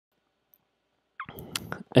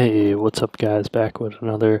Hey, what's up guys? Back with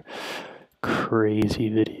another crazy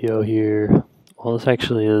video here. Well, this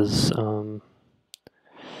actually is,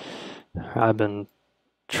 I've been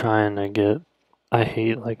trying to get, I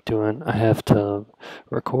hate I have to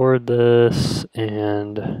record this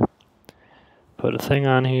and put a thing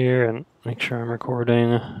on here and make sure I'm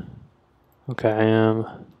recording. Okay, I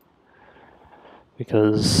am.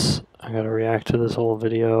 Because I gotta react to this whole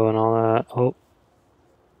video and all that. Oh.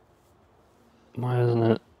 Why isn't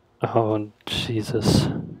it? Oh, Jesus.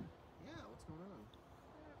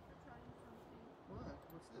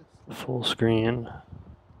 Full screen.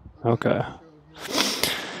 Okay.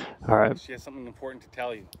 Alright. She has something important to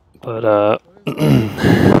tell you. But,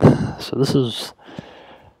 so this is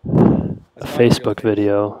a Facebook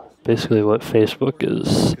video. Basically what Facebook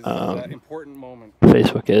is,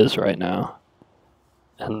 Facebook is right now.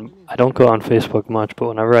 And I don't go on Facebook much, but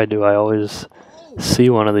whenever I do, I always see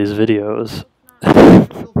one of these videos.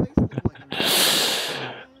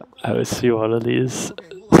 I always see one of these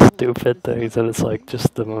stupid things, and it's like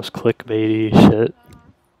just the most clickbaity shit.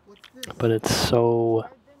 But it's so...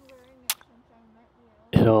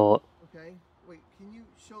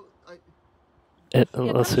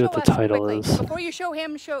 let's see what the title is. Before you show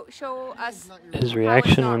him, show us. His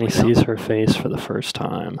reaction when he sees her face for the first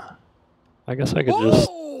time. I guess I could just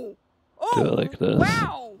do it like this.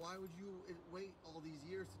 Wow! Why would you wait all these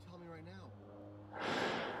years to tell me right now?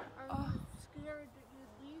 I'm scared that you'd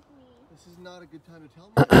leave me. This is not a good time to tell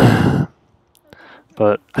me.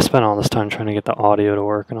 But I spent all this time trying to get the audio to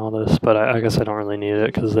work and all this, but I guess I don't really need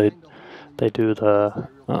it because they do the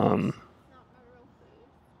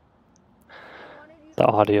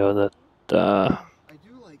audio that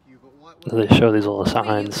they show these little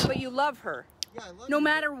signs. But you love her, no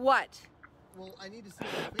matter what.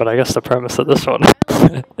 But I guess the premise of this one,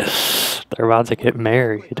 they're about to get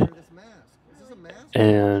married,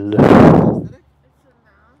 and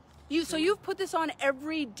So you've put this on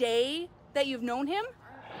every day that you've known him?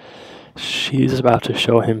 she's about to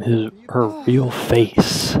show him her real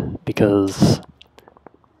face because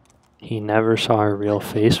he never saw her real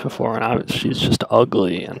face before, and she's just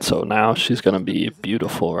ugly, and so now she's gonna be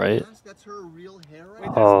beautiful, right? That's her real hair right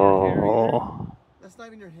now? Oh. That's not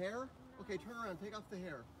even your hair? Okay, turn around, take off the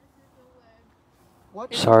hair.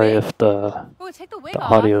 What? Sorry if the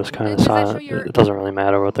audio is kind of silent. It doesn't really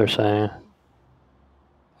matter what they're saying.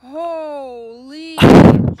 Holy!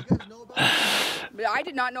 I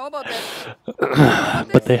did not know about this.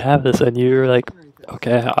 But they have this, and you're like,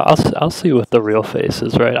 okay, I'll see what the real face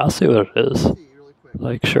is, right? I'll see what it is.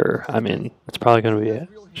 Like, sure. I mean, she's probably gonna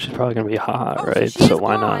be hot, right? So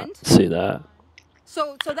why not see that?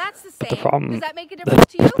 So that's the same. But the problem, does that make a difference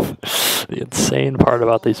to you? The insane part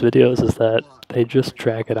about these videos is that they just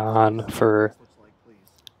drag it on for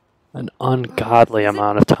an ungodly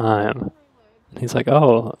amount of time. And he's like,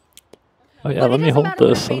 oh yeah, let me hold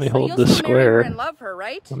this. Let me hold this square.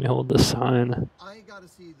 Let me hold this sign. I gotta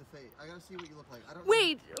see the face. I gotta see what you look like. I don't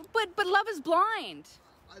Wait, but love is blind.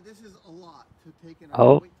 This is a lot to take in.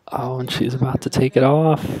 Oh, and she's about to take it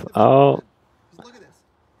off. Oh. Look at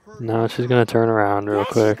this. No, she's gonna turn around real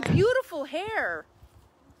quick. Beautiful hair.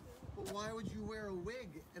 But why would you wear a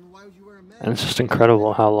wig and why would you wear a mask? And it's just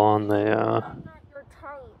incredible how long they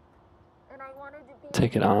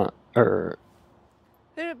take it on, or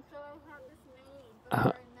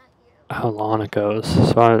how long it goes.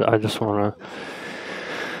 So I just wanted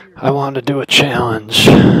to do a challenge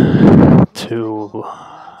to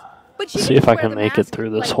see if I can make it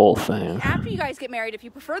through this whole thing. After you guys get married, if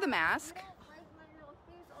you prefer the mask.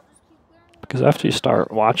 Because after you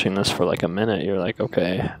start watching this for like a minute, you're like,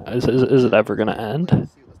 okay, is it ever gonna end?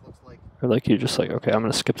 Or like you're just like, okay, I'm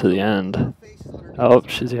gonna skip to the end. Oh,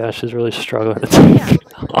 she's really struggling. Is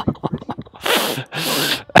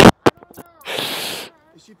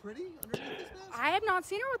she pretty? I have not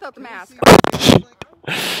seen her without the mask.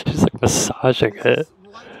 She's like massaging it,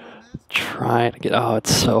 trying to get. Oh,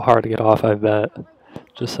 it's so hard to get off. I bet,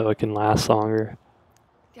 just so it can last longer.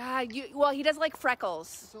 Yeah, well, he does like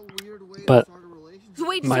freckles. But So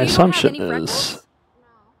wait, my so you assumption don't have any is, freckles?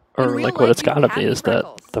 or like what it's gotta be, is that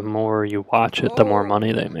the more you watch it, the more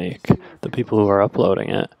money they make. The people who are uploading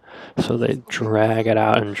it, so they drag it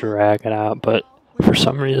out and drag it out. But for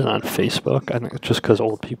some reason on Facebook, I think it's just because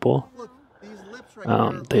old people,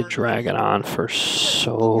 they drag it on for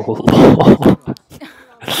so long.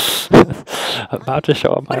 About to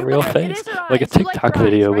show up my real face. Like a TikTok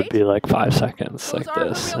video would be like 5 seconds like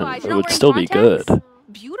this, and it would still be good.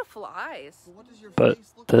 Beautiful eyes. But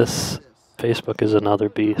this Facebook is another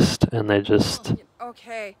beast, and they just...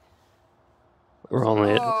 Okay. We're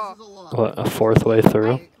only, what, a fourth way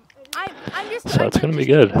through? So it's gonna be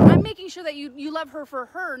good. I'm making sure that you love her for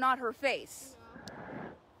her, not her face.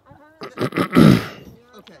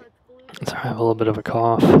 Okay. So I have a little bit of a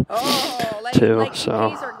cough Oh, too. like So,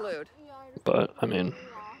 toupees are glued. but I mean,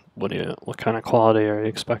 what kind of quality are you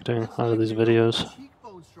expecting out of these videos?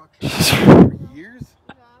 Cheekbone structure for years.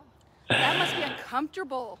 That must be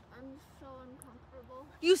uncomfortable. I'm so uncomfortable.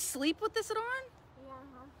 You sleep with this on? Yeah,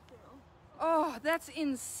 I have to. Oh, that's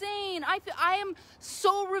insane. I am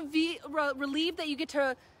so relieved that you get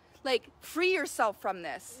to, like, free yourself from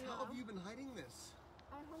this. How have you been hiding this?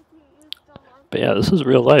 I hope you used the love. But yeah, this is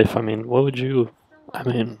real life. I mean, what would you? I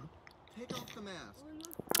mean, Take off the mask. Will you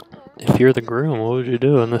stand it? if you're the groom, what would you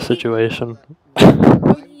do in this situation?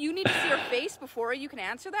 Oh, you need to see her face before you can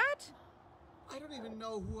answer that? I don't even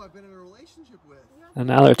know who I've been in a relationship with. And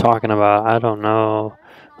now they're talking about, I don't know,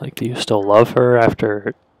 like, do you still love her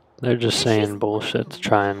after? They're just saying bullshit to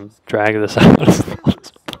try and drag this out as much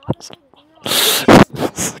as possible.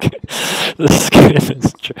 This kid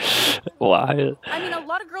is. Why? I mean, a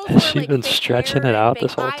lot of girls Has wear, she like, been fake stretching hair it and out fake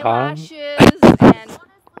this whole time? eyelashes and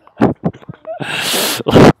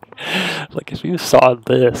Like, if you saw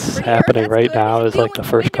this Pretty hair, happening that's right good. now as The like the only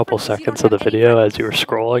first big couple difference is you don't seconds of the have any video freckles. as you were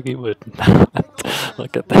scrolling, you would not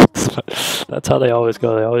look at this. But that's how they always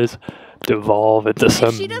go. They always devolve into if she some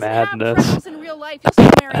doesn't have madness freckles in real life, you'll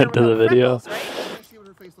still marry her into the without video. freckles, right? Let's see what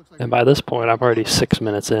her face looks like. And by this point, I'm already 6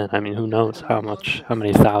 minutes in. I mean, who knows how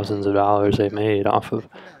many thousands of dollars they made off of,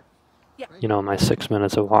 you know, my 6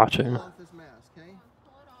 minutes of watching. Pull off this mask, okay?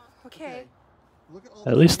 Okay. Look at all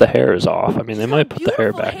At least the hair is off. I mean, they She's might got put the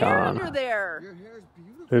hair beautiful back hair on. under there. your hair is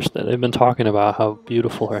beautiful. They've been talking about how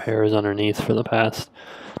beautiful her hair is underneath for the past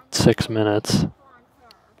 6 minutes.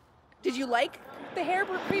 Did you like the hair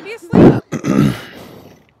previously?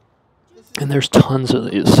 And there's tons of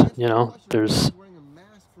these, you know. There's Wearing a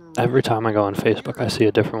mask for every time I go on Facebook, I see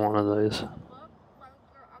a different one of these. Look like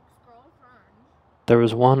your ex-girlfriend. There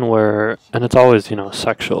was one where, and it's always, you know,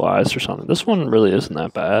 sexualized or something. This one really isn't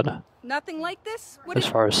that bad. Nothing like this? What As is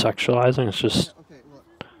far as sexualizing, it's just Okay, look.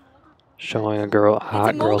 showing a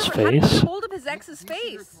hot girl's How did face. you mold up his ex's Do you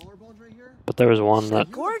see your face? collarbones right here? But there was one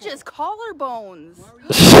that Gorgeous collarbones. Why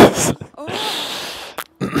are you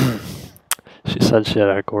Oh. she said she had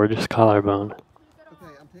a gorgeous collarbone. Okay,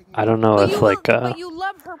 I'm taking I don't know But if you like but you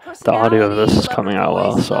love her the personality. audio of this you is love coming her out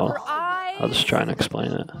well, voice, you love so her eyes. I'll just try and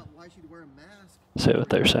explain it. why she'd wear a mask. Say what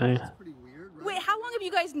they're saying. That's pretty weird, right? Wait, how long have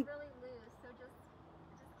you guys? Really loose, so just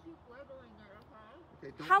keep wiggling it, okay?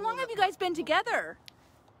 Okay, don't How blow long that have you guys been bubble. together?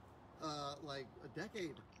 Like a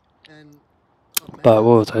decade. And But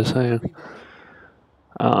what was I saying?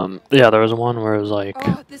 every day. Yeah, there was one where it was like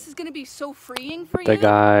Oh, this is gonna be so freeing for the you.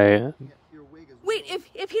 guy Your wig is Wait,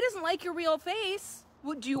 if he doesn't like your real face,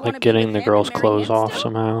 do you want to like getting the girl's clothes off still?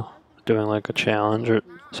 somehow, doing like a challenge or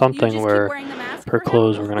You something just where keep wearing the mask her for him?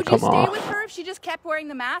 clothes were gonna Would come you stay off. with her if she just kept wearing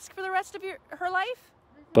the mask for the rest of her life?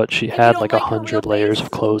 but she you had don't like like her real 100 layers face?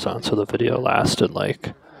 of clothes on, so the video lasted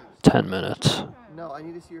like 10 minutes. No, I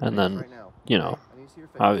need to see your And face then, right now. you know, I need to see your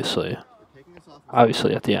face. obviously, We're taking this off.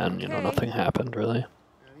 obviously at the end, you know, Okay. nothing happened really.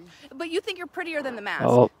 Ready? But you think you're prettier than the mask.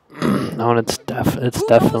 Oh, no, and it's Who knows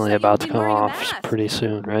definitely that about to you've come been wearing a off mask? pretty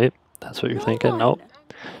soon, right? That's what you're No thinking? one. Nope.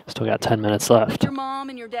 Still got 10 minutes Like left. your mom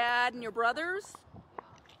and your dad and your brothers?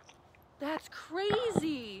 That's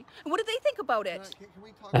crazy. What did they think about it? Can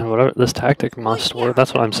we talk And about whatever this tactic must yeah. work.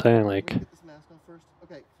 That's what I'm saying. Like, Get this mask off first.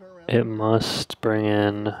 Okay, turn around. it must bring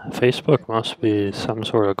in. Facebook must be some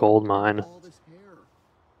sort of gold mine. All this hair.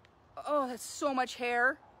 Oh, that's so much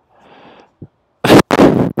hair.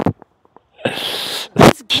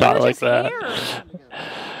 Shot like Gorgeous that. hair. Again. Take this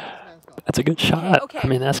mask off. That's a good shot. okay. I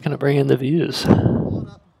mean, that's gonna bring in the views. Pull it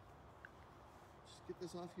up. Just get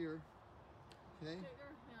this off here. Okay. Get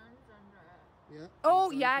your hands under it. Yeah. Oh,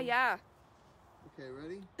 It's on yeah, here. yeah. Okay,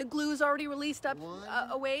 ready? The glue's already released up One.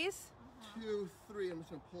 a ways. 2, 3. I'm just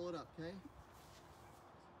gonna pull it up. Okay.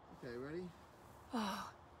 Okay, ready?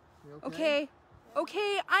 You Okay.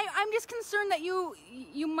 Okay, I'm just concerned that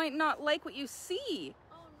you might not like what you see.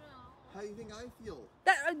 Oh no. How do you think I feel?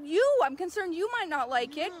 That I'm concerned you might not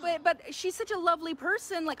like it, but she's such a lovely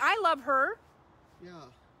person. Like I love her. Yeah.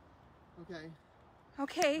 Okay.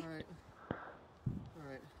 Okay. All right. All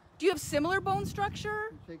right. Do you have similar bone structure?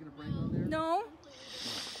 You taking a break on there? No.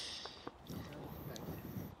 Okay.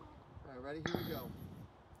 All right. Ready? Here we go.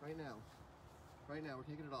 Right now. Right now. We're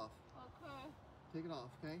taking it off. Okay. Take it off.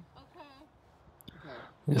 Okay. Okay. Okay.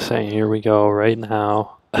 You're saying, here we go, right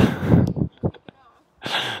now.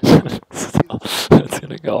 It's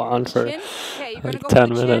gonna go on for Chin. Okay, you're gonna like go 10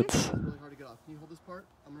 for the chin. minutes. It's really hard to get off. Can you hold this part?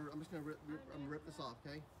 I'm just gonna rip this off.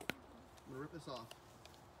 Okay. I'm gonna rip this off.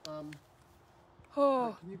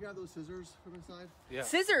 Oh. Can you grab those scissors from inside? Yeah.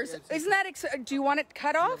 Scissors. Yeah, Isn't that do you want it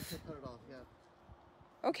cut Yeah, off? cut it off,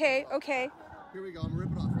 yeah. Okay, okay. Here we go. I'm gonna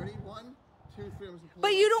rip it off. Ready? 1, 2, 3. I'm just gonna pull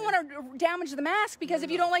But it you off, don't want to damage the mask because No,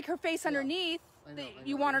 if you no. don't like her face underneath, I know.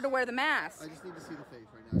 you want her to wear the mask. I just need to see the face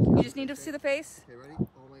right now. You just need to see the face? Okay, ready?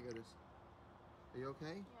 Oh my goodness. Are you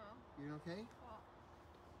okay? Yeah. You okay?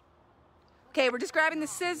 Okay, we're just grabbing the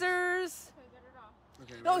scissors. Okay, get it off.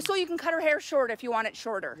 Okay, No, so you can cut her hair short if you want it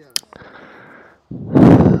shorter. Yes.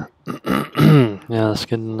 Yeah, it's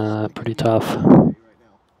getting pretty tough Right now.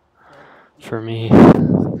 for me. Okay. I just wanted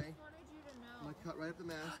you to I'm know. gonna cut right up the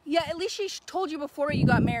mask. Yeah, at least she told you before you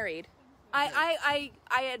got married. I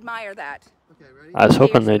admire that. Okay, ready? I was Okay,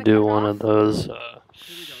 hoping you're they'd just gonna do cut it one off? of those. Here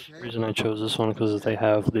we go, okay? Reason I chose this one because they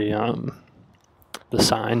have the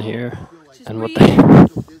sign here, Just and what breathe.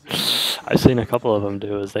 I've seen a couple of them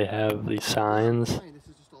do is they have these signs, This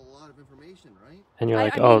is just a lot of information, right? and you're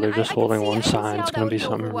like, I oh, mean, they're just I can holding see- one I can see sign. how It's that gonna would be be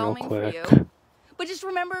something real overwhelming for quick. you. But just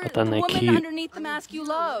remember But the then they woman keep- underneath the mask you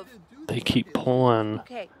love. They keep pulling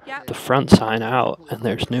Okay, yeah. the front sign out, and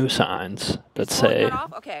there's new signs that Just pulling say that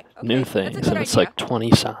off? Okay, okay. new That's a things, good and it's idea. like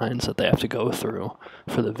 20 signs that they have to go through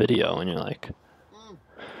for the video, and you're like,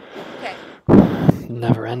 Okay.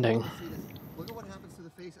 never ending. Look at what happens to the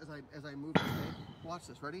face as I move it, okay? Watch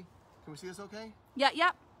this, ready? Can we see this okay? Yeah,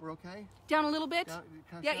 yeah. We're okay? Down a little bit. Down-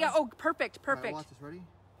 kind of Yeah, down? yeah. Oh, perfect, All right, perfect. watch this, ready?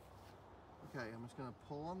 Okay, I'm just gonna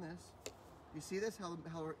pull on this. You see this? How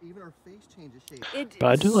even our face changes shape. But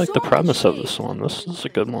I do like so the much premise of shape. this one. This is a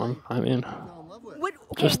good one. I mean, I fell in love with. What,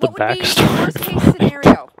 okay, Just the what would be backstory. your worst case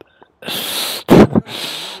scenario?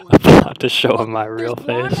 I'm about to show him my real There's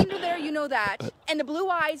blonde face. under there, you know that, and the blue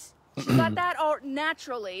eyes. She got that all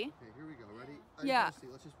naturally. Okay, here we go. Ready? Yeah.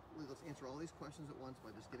 Let's answer all these questions at once by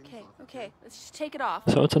just getting Okay, this off. okay. Let's just take it off.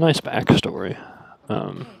 So it's a nice backstory,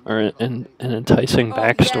 or an enticing Oh,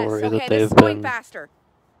 backstory yes. that Okay, this they've is going been. faster.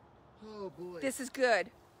 Oh boy. This is good.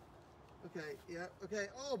 Okay. Yeah. Okay.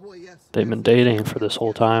 Oh boy. Yes. They've been dating for this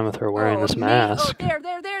whole time with her wearing Oh, this me- mask. Oh,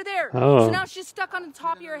 there. Oh. So now she's stuck on the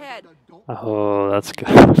top of your head. Oh, that's good.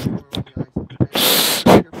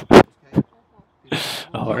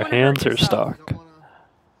 Oh, her wanna hurt hands are yourself. stuck.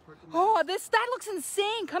 Oh, that looks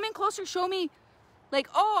insane. Come in closer. Show me. Like,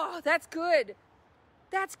 oh, that's good.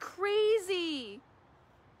 That's crazy.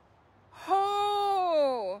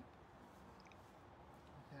 Oh.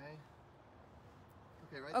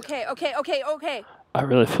 Okay. I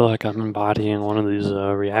really feel like I'm embodying one of these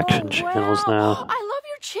reaction channels wow. now. I love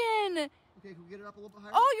your chin. Okay, can we get it up a little bit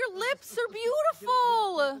higher? Oh, your lips are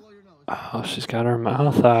beautiful. Below your nose. Oh, she's got her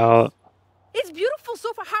mouth out. It's beautiful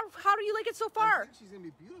so far. How do you like it so I far? think she's gonna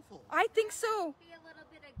be beautiful. I think so. Be a little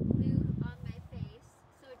bit of glue on my face,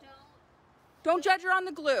 so Don't judge her on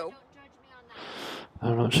the glue. don't judge me on that. I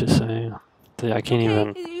don't know what she's saying. I can't even.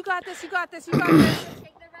 Okay, you got this. Take the rest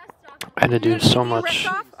off. I had to do You're so taking the much. rest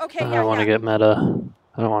off? Okay, I yeah, don't want to yeah. get meta.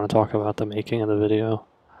 I don't want to talk about the making of the video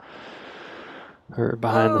or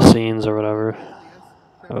behind the scenes or whatever.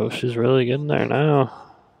 Oh, she's really getting there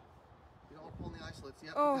now. You don't pull on the eye slits.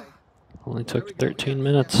 Yep. Oh. Okay. Only There we took go. 13 Yes,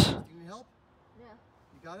 minutes. yes. Do you need help? Yeah.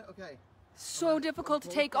 You got it? Okay. So difficult to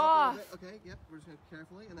Pull take it up a little off. bit. Okay, yep. We're just going to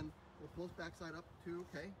carefully, and then we'll pull his backside up too.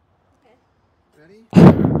 Okay. Okay. Ready?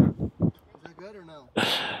 Is that good or no?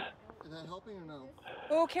 Is that helping or no?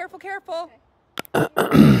 Oh, careful. Can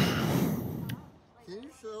you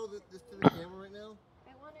show this to the camera right now?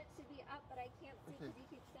 I want it to be up, but I can't see Okay. because you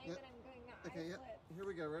keep saying Yep. that I'm doing the Okay, eye yep. slip. Here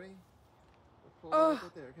we go. Ready? We'll pull Oh. it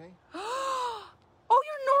right there, okay? Oh,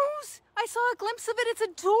 your nose! I saw a glimpse of it. It's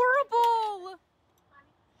adorable.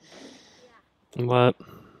 What?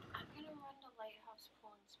 I'm gonna run to Lighthouse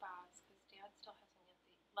Pool and Spas because Dad still hasn't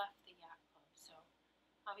left the yacht club, so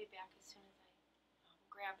I'll be back as soon as I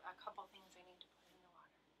grab a couple things I need to put in the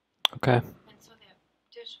water. Okay. And so that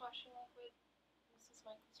dishwashing liquid Mrs.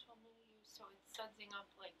 Michaels told me to use, so it's sudsing up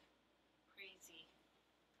like crazy.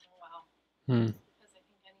 Oh wow. Because I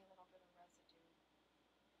think any little bit of residue.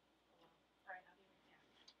 Alright, I'll be right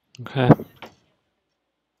back. Okay.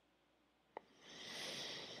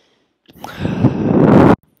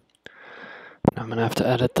 I'm gonna have to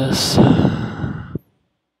edit this. Okay,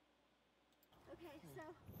 so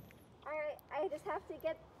alright, I just have to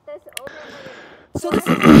get this over my So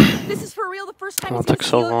this is for real. The first time Well, you it took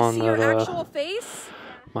so long see your that, actual face.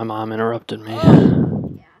 My mom interrupted me.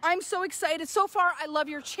 I'm so excited. So far, I love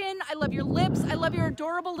your chin. I love your lips. I love your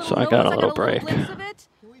adorable little So I nose. got a little little break. glimpse of it.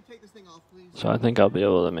 Can we take this thing off, please? So I think I'll be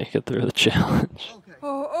able to make it through the challenge. Okay.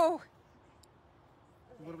 Oh.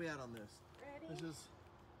 What are we at on this? Ready? This is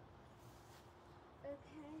Okay.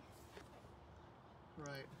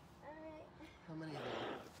 right. Alright. How many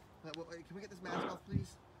of them? Wait, can we get this mask off,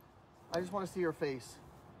 please? I just want to see your face.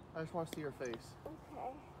 I just want to see your face. Okay.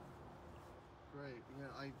 Great. Yeah,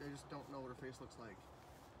 I just don't know what her face looks like.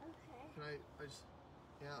 Okay. Can I just,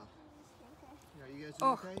 yeah. I'm just Yeah, you guys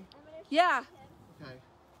doing okay? Yeah. Okay.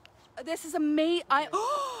 This is amazing. I.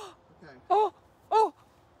 Okay. Oh. Oh.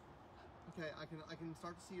 Okay, I can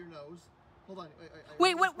start to see your nose. Hold on.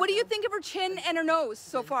 Wait. What do you think of her chin and her nose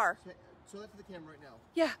so far? Show that to the camera right now.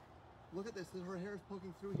 Yeah. Look at this. Her hair is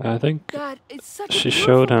poking through here. I think God, it's such she a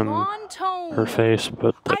showed beautiful him blonde tone. her face,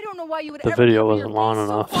 but I don't know why you would the ever video cover your wasn't long face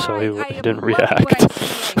so enough, far. so he I am didn't loving what I'm react.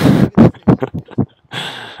 seeing.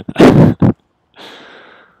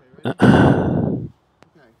 Okay, ready?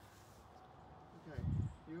 Okay. Okay.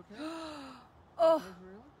 You okay? Oh. Okay, for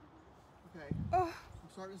real? Okay. Oh. I'm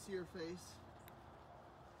starting to see your face.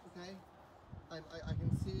 Okay.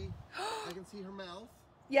 I can see her mouth.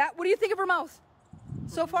 Yeah. What do you think of her mouth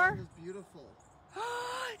so Her far? mouth is beautiful.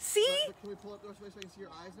 See? But can we pull up the rest of the way so I can see your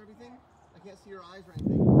eyes and everything? I can't see your eyes or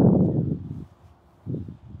anything.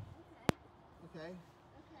 Okay.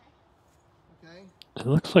 Okay. It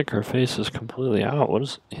looks like her face is completely out. What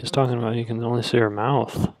is he's talking about? You can only see her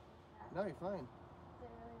mouth. No, you're fine.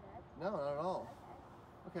 No, not at all.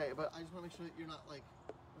 Okay, but I just want to make sure that you're not like.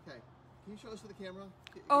 Okay. Can you show this to the camera?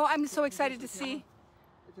 Oh, I'm so excited to see.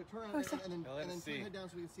 Turn around and then turn your head down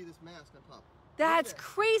so we can see this mask on top. That's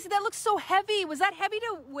crazy. That looks so heavy. Was that heavy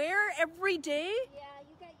to wear every day? Yeah,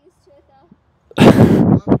 you got used to it though.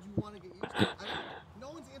 Why would you want to get used to it?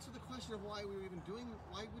 No one's answered the question of why we were even doing.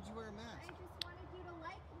 Why would you wear a I mask? just wanted you to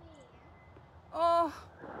like me. Oh.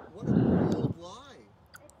 What a bold lie.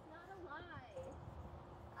 It's not a lie.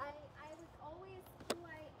 I was always who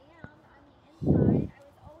I am on the inside. I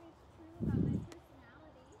was always true about my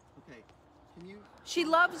personality. Okay, can you? She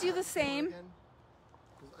loves you the same. Again?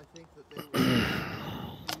 'Cause I think that they will.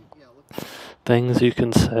 Yeah, look. Things you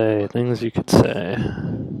can say, things you could say.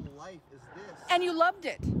 Life is this. And you loved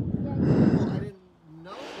it. Well, I didn't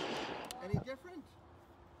know any different.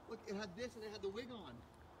 Look, it had this and it had the wig on.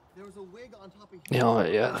 There was a wig on top of here. You know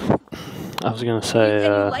what, yeah. I was gonna say,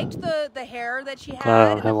 And you liked the hair that she had. I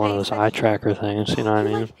don't and have the one of face those that eye she- tracker things, you know what I You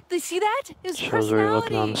mean? like- do you see that? It was Shows where you're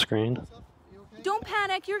looking on the personality. screen. What's up? You okay? Don't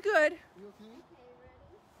panic. You're good. You okay?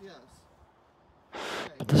 Yes.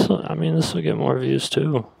 But this will, I mean, this will get more views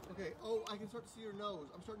too. Okay. Oh, I can start to see your nose.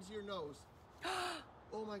 I'm starting to see your nose.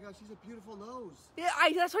 Oh my gosh, she's a beautiful nose. Yeah,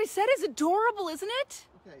 that's what I said. It's adorable, isn't it?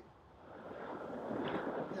 Okay.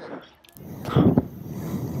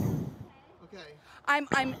 Okay.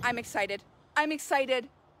 Okay. I'm excited. I'm excited.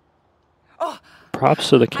 Oh, Props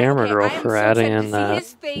to the camera girl I am for so adding excited in to see that,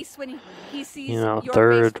 his face when he sees you know, your face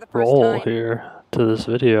third for the first role time. here to this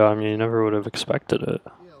video. I mean, you never would have expected it.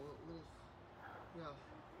 Yeah. Yeah.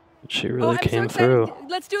 But she really I'm came so through. excited.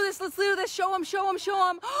 Let's do this. Let's do this. Show him. Show him. Show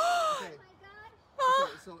him. Okay.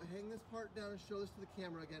 Okay, so hang this part down and show this to the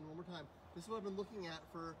camera again one more time. This is what I've been looking at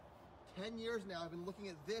for 10 years now. I've been looking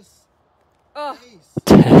at this Oh, face.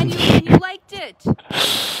 and you liked it. Well,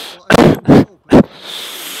 I don't know, but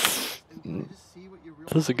and can I just see what your real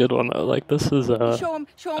This is a good one though. Like this is Show him.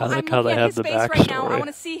 Show him. I like I'm how they looking at have his the face right now. I backstory. want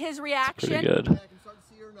to see his reaction. pretty good. I can start to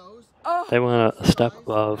see your nose. Oh, They went a step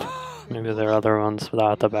above. Maybe their other ones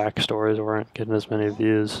without the backstories weren't getting as many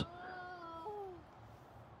views.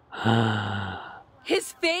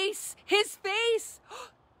 his face. His face.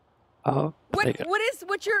 Oh, they got-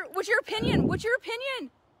 What's your opinion? What's your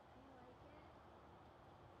opinion?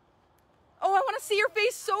 Oh, I want to see your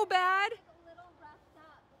face so bad. A little roughed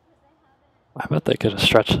up because I haven't. I bet they could have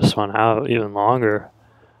stretched this one out even longer.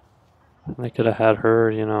 They could have had her,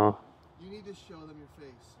 you know. You need to show them your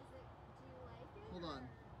face. Do you like it? Hold on.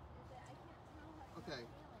 I can't tell how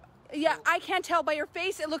Okay. Yeah, I can't tell by your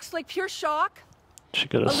face. It looks like pure shock. She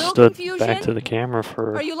could A have little stood confusion. back to the camera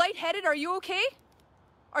for Are you lightheaded? Are you okay?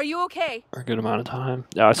 Are you okay? a good amount of time.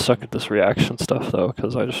 Yeah, I suck at this reaction stuff though,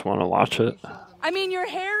 because I just want to watch it. I mean, your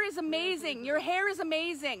hair is amazing. Your hair is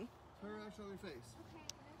amazing. Turn around and show your face.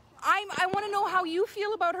 I want to know how you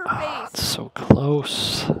feel about her Ah, it's face. so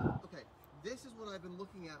close. Okay. This is what I've been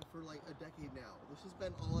looking at for like a decade now. This has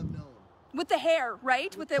been all I've known. With the hair,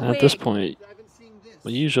 right? With the And wig. at this point, I've been seeing this.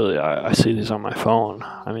 well, usually I see these on my phone.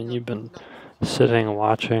 I mean, you've been sitting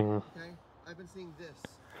watching. Okay. I've been seeing this.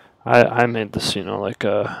 I made this, you know, like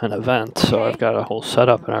an event, so Okay. I've got a whole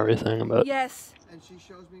setup and everything. But Yes. And she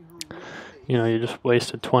shows me her real face. you know, you just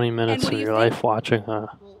wasted 20 minutes what of do you your think? life watching Well,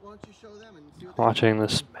 why don't you show them and see what they watching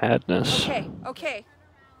this madness. Okay. Okay.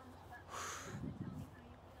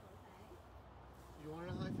 You want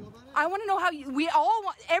to know how I feel about it? I want to know how you. We all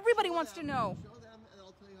want. Everybody wants to know. Show them and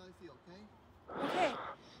I'll tell you how I feel, okay? Okay.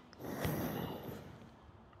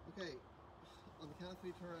 Okay. On the count of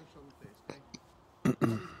three, turn around and show me the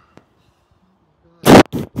face, okay?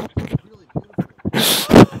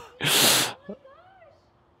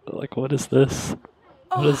 what is this?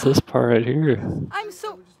 What is Oh, this part right here? I'm I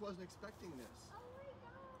so. just wasn't expecting this.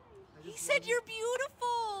 He said you're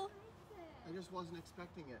beautiful. I just wasn't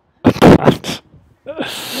expecting it.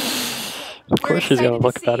 Of We're course she's gonna excited to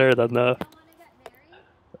look see. better than the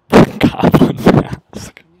Don't want to get married? goblin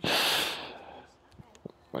mask. Can you show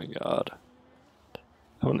me, Oh my god.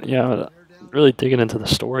 Yeah, really digging into the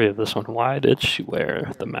story of this one. Why did she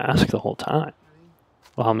wear the mask the whole time?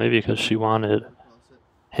 Well, maybe because she wanted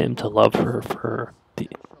him to love her for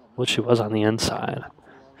what she was on the inside.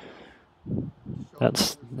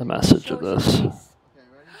 That's the message Show of us your this. face. Okay,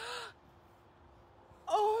 ready?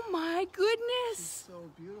 Oh my She's goodness. so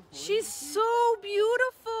beautiful. She's isn't she? so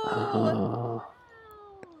beautiful.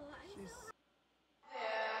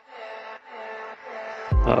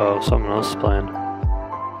 Uh-oh, someone else is playing.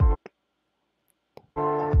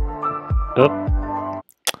 Oh.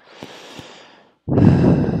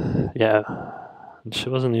 Yeah. She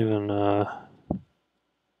wasn't even,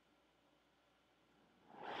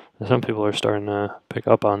 some people are starting to pick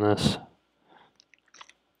up on this.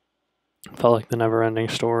 Felt like the never-ending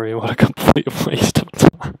story. What a complete waste of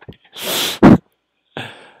time.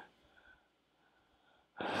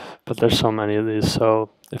 But there's so many of these,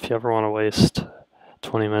 so if you ever want to waste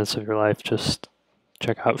 20 minutes of your life, just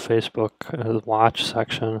check out Facebook, the watch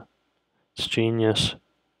section. It's genius.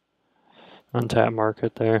 Untapped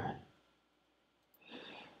market there.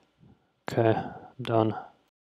 Okay, I'm done.